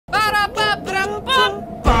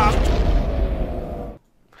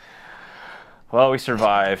Well, we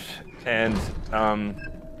survived, and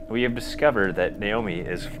we have discovered that Naomi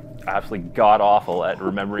is absolutely god-awful at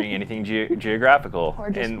remembering anything geographical.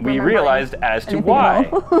 And we realized as to why.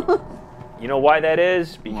 You know why that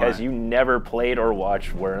is? Because you never played or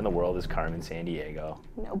watched Where in the World is Carmen Sandiego.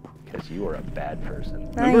 Nope. Because you are a bad person.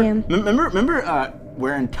 Remember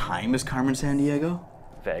Where in Time is Carmen Sandiego?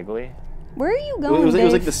 Vaguely. Where are you going, it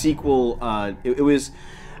was like the sequel. It was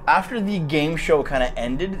after the game show kind of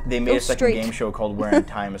ended. They made a second game show called Where in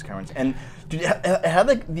Time is Carmen. And dude, it had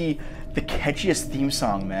like the catchiest theme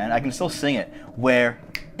song, man. I can still sing it. Where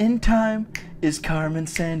in Time is Carmen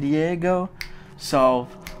Sandiego?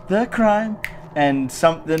 Solve the crime and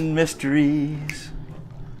something mysteries.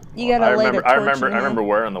 You gotta light a torch. I remember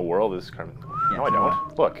Where in the World is Carmen. Yeah, no, I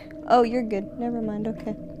don't. Look. Oh, you're good. Never mind.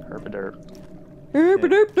 Okay. Herpaderp.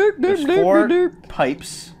 There's 4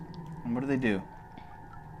 pipes. And what do they do?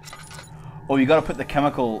 Oh, you gotta put the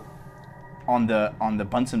chemical on the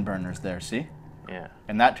Bunsen burners there, see? Yeah.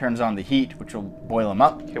 And that turns on the heat, which will boil them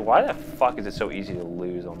up. Okay, why the fuck is it so easy to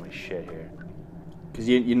lose all my shit here? Because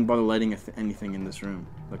you didn't bother lighting anything in this room.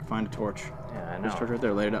 Like, find a torch. Yeah, I know. There's a torch right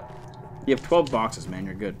there, light it up. You have 12 boxes, man,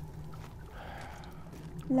 you're good.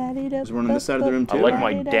 Light it up. There's one on this side of the room, too.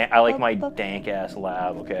 I like my dank-ass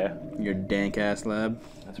lab, okay? Your dank-ass lab.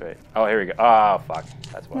 That's right. Oh, here we go. Oh, fuck.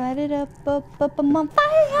 That's why. Light it up, I'm on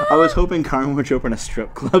fire! I was hoping Carmen would open a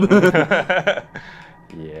strip club.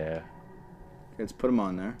 Yeah. Let's put them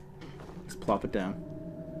on there. Let's plop it down.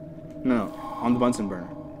 No, on the Bunsen burner.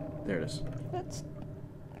 There it is.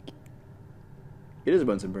 It is a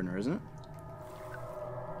Bunsen burner, isn't it?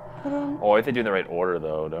 Oh, I think they do in the right order,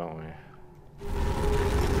 though, don't we?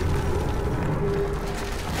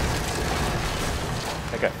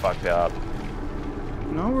 I think I fucked up.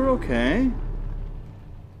 No, we're okay.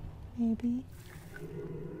 Maybe.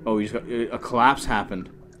 Oh, we just got a collapse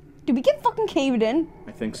happened. Did we get fucking caved in?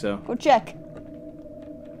 I think so. Go check.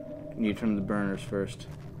 You need to turn the burners first.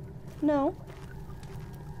 No.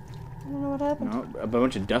 I don't know what happened. No, a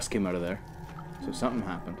bunch of dust came out of there. So something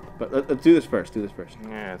happened. But let's do this first. Do this first.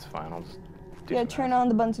 Yeah, it's fine. I'll just do Yeah, turn on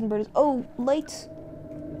the Bunsen burners. Oh, lights.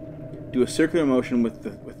 Do a circular motion with the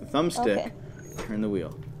thumbstick. Okay. Turn the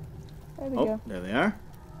wheel. There we go. There they are.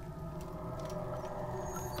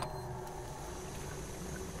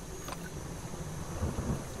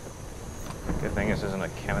 Good thing this isn't a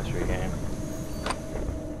chemistry game.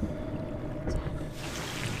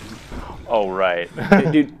 Oh, right.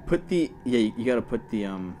 Hey, dude, put the... Yeah, you gotta put the...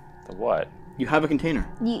 The what? You have a container.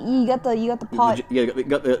 You got the pot. You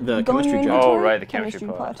got the Go in chemistry your jar. Oh, inventory? right, the chemistry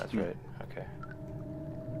Chemistry pot. pot. That's right. Okay.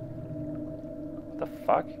 What the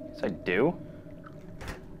fuck? Yes, I do?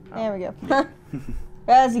 There we go.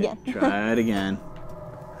 As again. Try it again.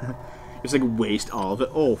 Just like waste all of it.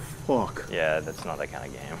 Oh, fuck. Yeah, that's not that kind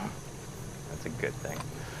of game. That's a good thing.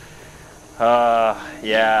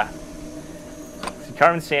 Yeah. See,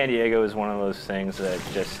 Carmen Sandiego is one of those things that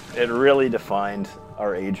just, it really defined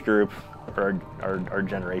our age group, or our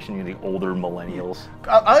generation, you know, the older millennials.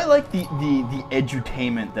 I like the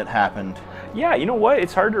edutainment that happened. Yeah, you know what?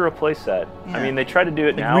 It's hard to replace that. Yeah. I mean, they try to do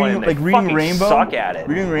it Like now, and they Reading fucking Rainbow. suck at it.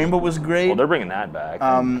 Reading Rainbow was great. Well, they're bringing that back.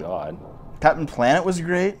 Thank God. Captain Planet was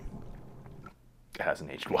great. It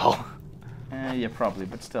hasn't aged well. Yeah, probably,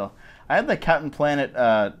 but still. I had the Captain Planet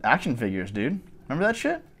action figures, dude. Remember that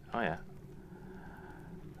shit? Oh, yeah.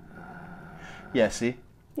 Yeah, see?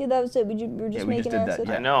 Yeah, that was it. We were just making acid.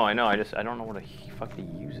 Yeah. I know. I don't know where the fuck to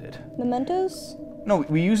use it. Mementos? No,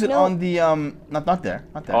 we use it on the not there.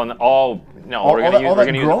 We're gonna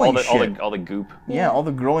use all the goop. Yeah, all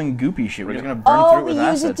the growing goopy shit. We're just gonna burn through it with we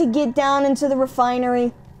use acid. it to get down into the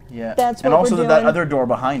refinery. Yeah, that's what and also we're doing. that other door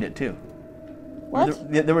behind it too.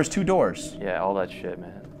 What? There was 2 doors. Yeah, all that shit,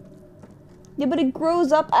 man. Yeah, but it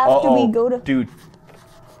grows up after we go to. Dude.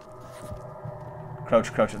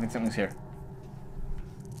 Crouch, crouch. I think something's here.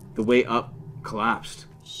 The way up collapsed.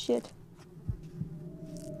 Shit.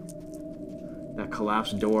 That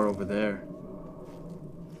collapsed door over there.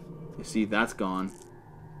 You see, that's gone.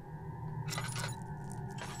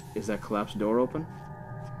 Is that collapsed door open?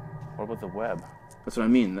 What about the web? That's what I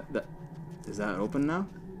mean. Is that open now?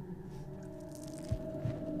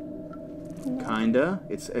 No. Kinda.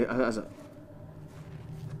 It has a.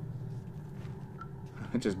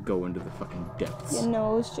 I just go into the fucking depths. Yeah,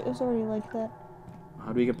 no, it was already like that. How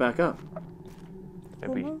do we get back up?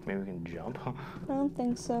 Maybe we can jump. I don't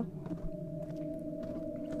think so.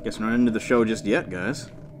 Guess we're not into the show just yet, guys.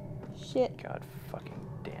 Shit. God fucking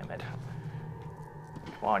damn it.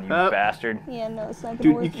 Come on, you bastard. Yeah, no, it's not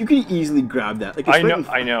gonna work. Dude, you could easily grab that. Like, I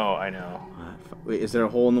know. Wait, is there a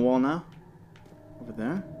hole in the wall now? Over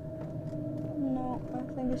there? No, I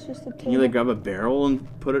think it's just a table. Can you like grab a barrel and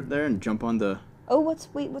put it there and jump on the... Oh, what's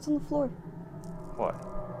on the floor? What?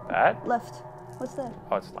 That? Left. What's that?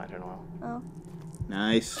 Oh, it's lantern oil. Oh.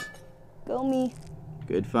 Nice. Go me.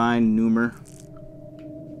 Good find, Numer.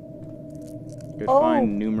 Good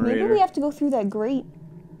find, numerator. Maybe we have to go through that grate.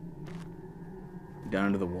 Down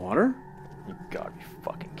into the water? You gotta be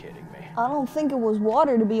fucking kidding me. I don't think it was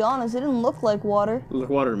water, to be honest. It didn't look like water. It looked like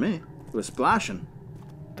water to me. It was splashing.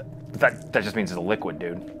 That just means it's a liquid,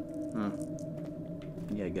 dude.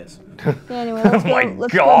 Yeah, I guess. Yeah, anyway, let's go. My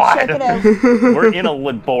Let's God. go check it out. We're in a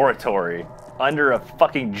laboratory under a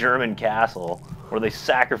fucking German castle where they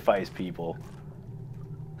sacrifice people.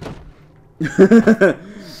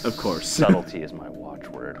 Of course. Subtlety is my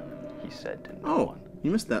watchword, he said to no one. You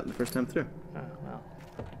missed that the first time through. Well.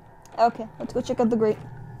 Okay, let's go check out the grate.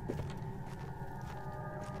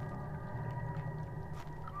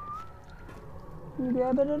 Can you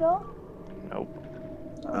grab it at all? Nope.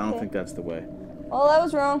 I don't think that's the way. Oh, that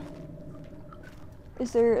was wrong.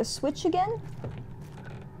 Is there a switch again?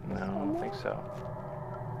 No, I don't think so.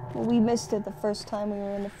 Well, we missed it the first time we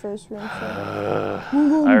were in the first room. So. I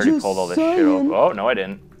already pulled all this shit off. Oh, no, I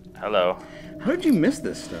didn't. Hello. How did you miss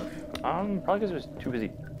this stuff? Probably because I was too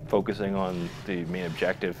busy focusing on the main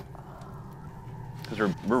objective.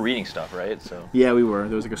 Because we're reading stuff, right? So. Yeah, we were.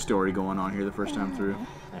 There was like a story going on here the first time through.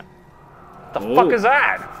 Yeah. The fuck is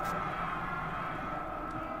that?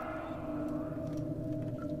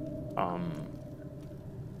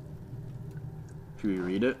 Should we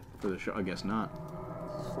read it for the show? I guess not.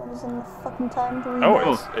 What is in the fucking time to read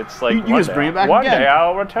Oh, that? it's like You just bring it back one again. day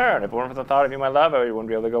I'll return. If it weren't for the thought of you, my love, I wouldn't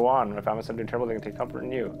be able to go on. If I found something terrible, they can take comfort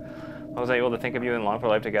in you. I was able to think of you and long for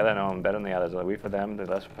life together. Now I'm better than the others. I weep for them. The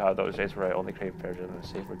less proud those days where I only crave pleasure and a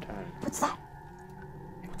safe return. What's that?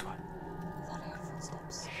 What's what? I thought I heard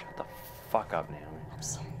footsteps. Shut the fuck up, Naomi. I'm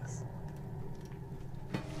serious.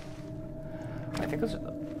 I think those.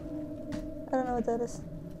 I don't know what that is.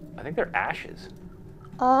 I think they're ashes.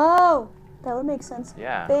 Oh, that would make sense.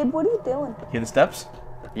 Yeah. Babe, what are you doing? Hear the steps?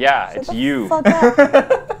 Yeah, Shut it's the you. Fuck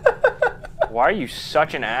up. Why are you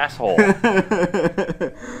such an asshole?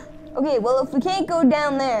 Okay, well, if we can't go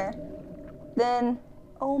down there, then...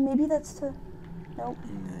 Oh, maybe that's to... Nope.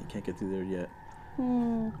 Yeah, you can't get through there yet. I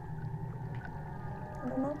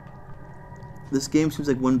don't know. This game seems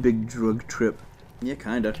like one big drug trip. Yeah,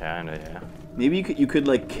 kinda. Kinda, yeah. Maybe you could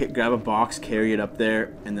like grab a box, carry it up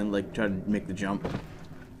there, and then like try to make the jump.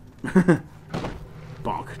 Bonk,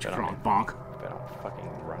 bonk. I don't fucking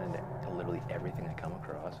run into literally everything I come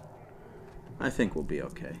across. I think we'll be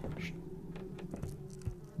okay.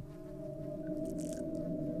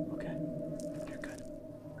 Okay, you're good.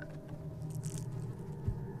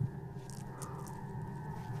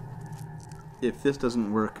 If this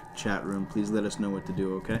doesn't work, chat room, please let us know what to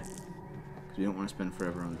do, okay? Because we don't want to spend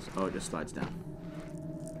forever on this. Oh, it just slides down.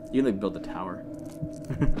 You can like build a tower.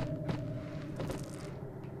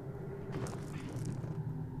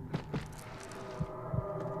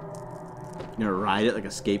 You gonna ride it like a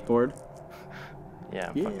skateboard? Yeah,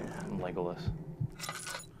 I'm fucking Legolas.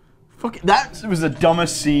 Fuck it. That was the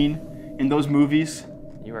dumbest scene in those movies.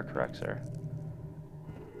 You are correct, sir.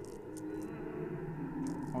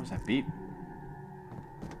 What was that beep?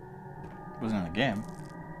 It wasn't in the game.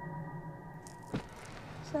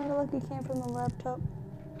 Sounded like it came from the laptop.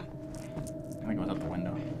 I think it was out the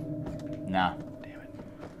window. Nah. Damn it.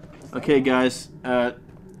 Okay, guys. I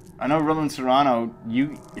know Roland Serrano,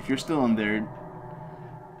 if you're still in there,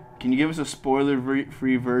 can you give us a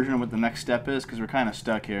spoiler-free version of what the next step is? Because we're kind of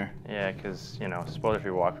stuck here. Yeah, because, you know,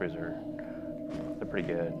 spoiler-free walkthroughs they're pretty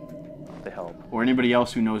good. They help. Or anybody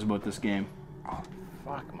else who knows about this game. Oh,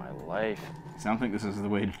 fuck my life. I don't think this is the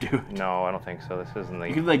way to do it. No, I don't think so. This isn't the...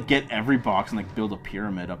 You could, like, get every box and, like, build a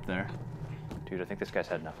pyramid up there. Dude, I think this guy's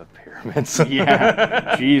had enough of pyramids.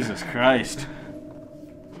 Yeah. Jesus Christ.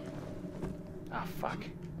 Oh, fuck.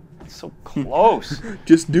 It's so close.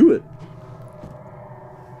 Just do it.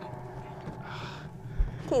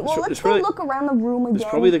 Okay, well, let's go look around the room again. There's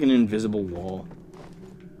probably, like, an invisible wall.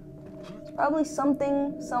 It's probably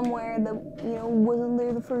something somewhere that, you know, wasn't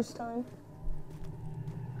there the first time.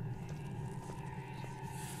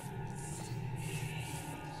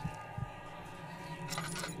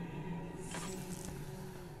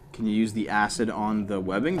 Can you use the acid on the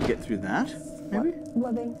webbing to get through that? Maybe?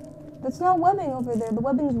 Webbing. That's not webbing over there. The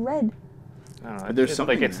webbing's red. I don't know. But there's it's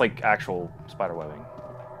something like it's like actual spider webbing.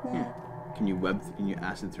 Yeah. Can you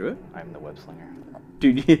acid through it? I'm the web slinger.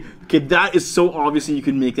 Dude, okay, that is so obvious that you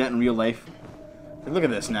could make that in real life. Look at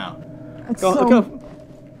this now. It's Look how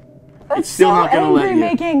it's still so not gonna let angry you.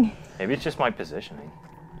 making. Maybe it's just my positioning.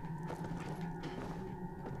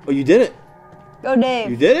 Oh, you did it. Go, Dave.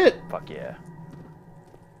 You did it. Fuck yeah.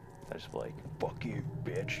 I just like, fuck you,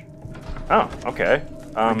 bitch. Oh, okay.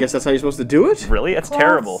 I guess that's how you're supposed to do it? Really? That's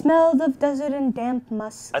terrible. Smelled of desert and damp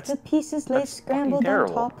musk. That's- The pieces lay that's scrambled fucking on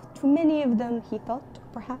terrible. top. Too many of them, he thought.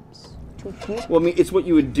 Perhaps too few. Well, I mean, it's what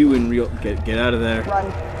you would do in real... Get out of there. Run.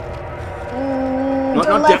 Not, to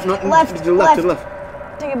the not left, not, left, to the left, to the left.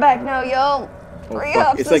 left. Take it back now, yo. Oh, Hurry fuck.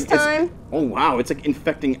 up It's this like, time. oh, wow. It's like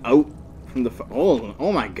infecting out from the...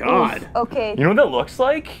 Oh my God. Oof, okay. You know what that looks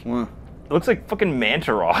like? What? It looks like fucking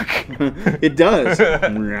Manta Rock. It does.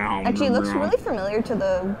 Actually, it looks really familiar to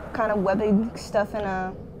the kind of webbing stuff in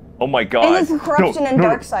Oh my god. in this Corruption and No.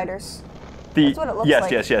 Darksiders. The, That's what it looks yes,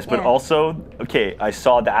 like. yes. But Yeah. also, okay, I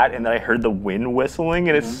saw that and then I heard the wind whistling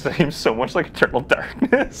and it seems so much like Eternal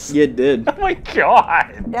Darkness. Yeah, it did. Oh my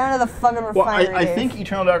god. Down to the fucking Well, refinery. I Dave. think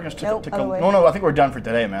Eternal Darkness took Nope, a... other way. No, I think we're done for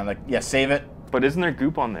today, man. Like, yeah, save it. But isn't there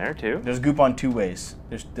goop on there too? There's goop on 2 ways.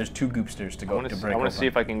 There's 2 goopsters to I go want to to break see open.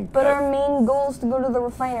 if I can. But our main goal is to go to the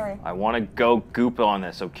refinery. I want to go goop on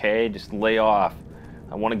this, okay? Just lay off.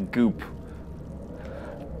 I want to goop.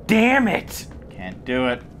 Damn it! Can't do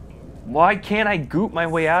it. Why can't I goop my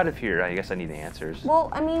way out of here? I guess I need answers. Well,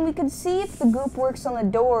 I mean, we could see if the goop works on the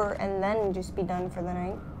door and then just be done for the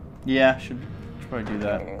night. Yeah, should probably do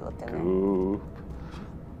that. Here, looked in there. Goop.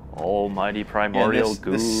 Almighty Yeah, primordial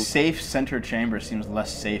goop. this safe center chamber seems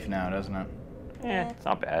less safe now, doesn't it? It's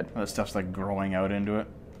not bad. All that stuff's like growing out into it.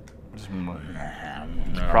 Just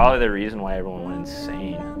Probably the reason why everyone went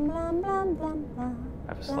insane. Blam, blam, blam, blam, blam. I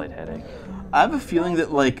have a slight headache. I have a feeling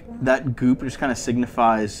that like that goop just kind of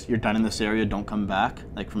signifies you're done in this area, don't come back,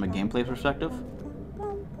 like from a gameplay perspective.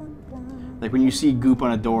 Like when you see goop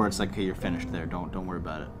on a door, it's like, okay, you're finished there. Don't worry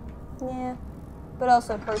about it. Yeah. But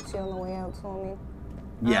also it hurts you on the way out, so I mean.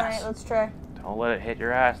 Yes. Alright, let's try. Don't let it hit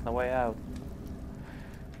your ass on the way out.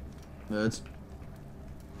 That's...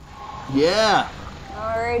 Yeah.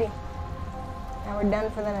 Alrighty. Now we're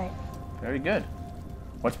done for the night. Very good.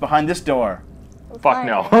 What's behind this door? Fuck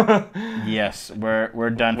no. Yes, we're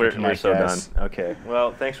done for tonight, We're so guys. done. Okay.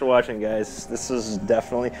 Well, thanks for watching, guys. This is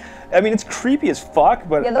definitely. I mean, it's creepy as fuck,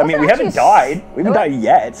 but Yeah, I those mean, are we haven't actually died. We haven't those- died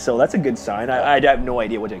yet, so that's a good sign. I have no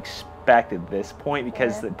idea what to expect at this point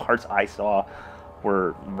because the parts I saw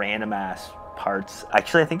were random ass parts.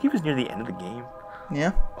 Actually, I think he was near the end of the game.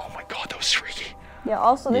 Yeah. Oh my god, that was freaky. Yeah,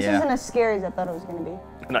 also, this Yeah. isn't as scary as I thought it was going to be.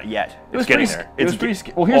 Not yet. It was It's getting pretty there. it was It's pretty ge-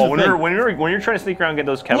 sca- well, here's the thing. when you're trying to sneak around and get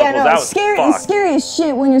those chemicals Yeah, no, out, it's scary. fuck. It's scary as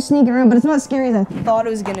shit when you're sneaking around, but it's not scary as I thought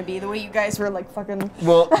it was gonna be. The way you guys were like fucking.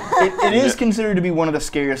 Well, it is considered to be one of the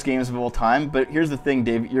scariest games of all time, but here's the thing,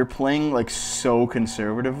 Dave. You're playing like so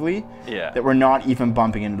conservatively Yeah. that we're not even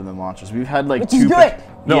bumping into the monsters. We've had like Which 2 is good.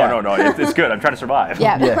 No, Yeah. no, it's good. I'm trying to survive.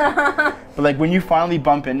 Yeah. Yeah. But like when you finally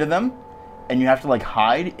bump into them and you have to like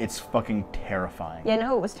hide, it's fucking terrifying. Yeah,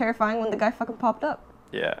 no, it was terrifying when the guy fucking popped up.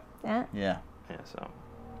 Yeah. Yeah. Yeah. Yeah, so,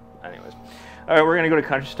 anyways. All right, we're going to go to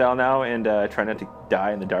country style now and try not to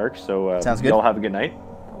die in the dark. So, Sounds good. y'all have a good night.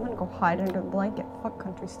 I'm gonna go hide under a blanket. Fuck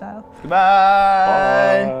country style.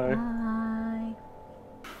 Goodbye. Bye. Bye.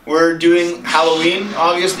 We're doing Halloween.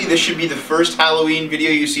 Obviously, this should be the first Halloween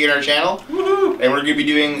video you see on our channel. Woohoo! And we're going to be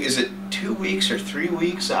doing, is it 2 weeks or 3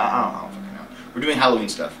 weeks? I don't fucking know. We're doing Halloween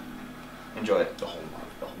stuff. Enjoy it. The whole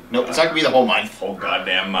month. Nope, it's not going to be the whole month. Whole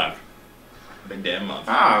goddamn month. Big damn month.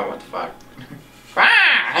 Ah, what the fuck?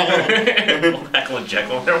 Jekyll and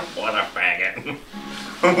Jekyll, what a faggot.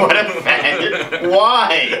 What a faggot.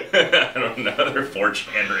 Why? I don't know, they're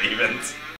 4chan ravens.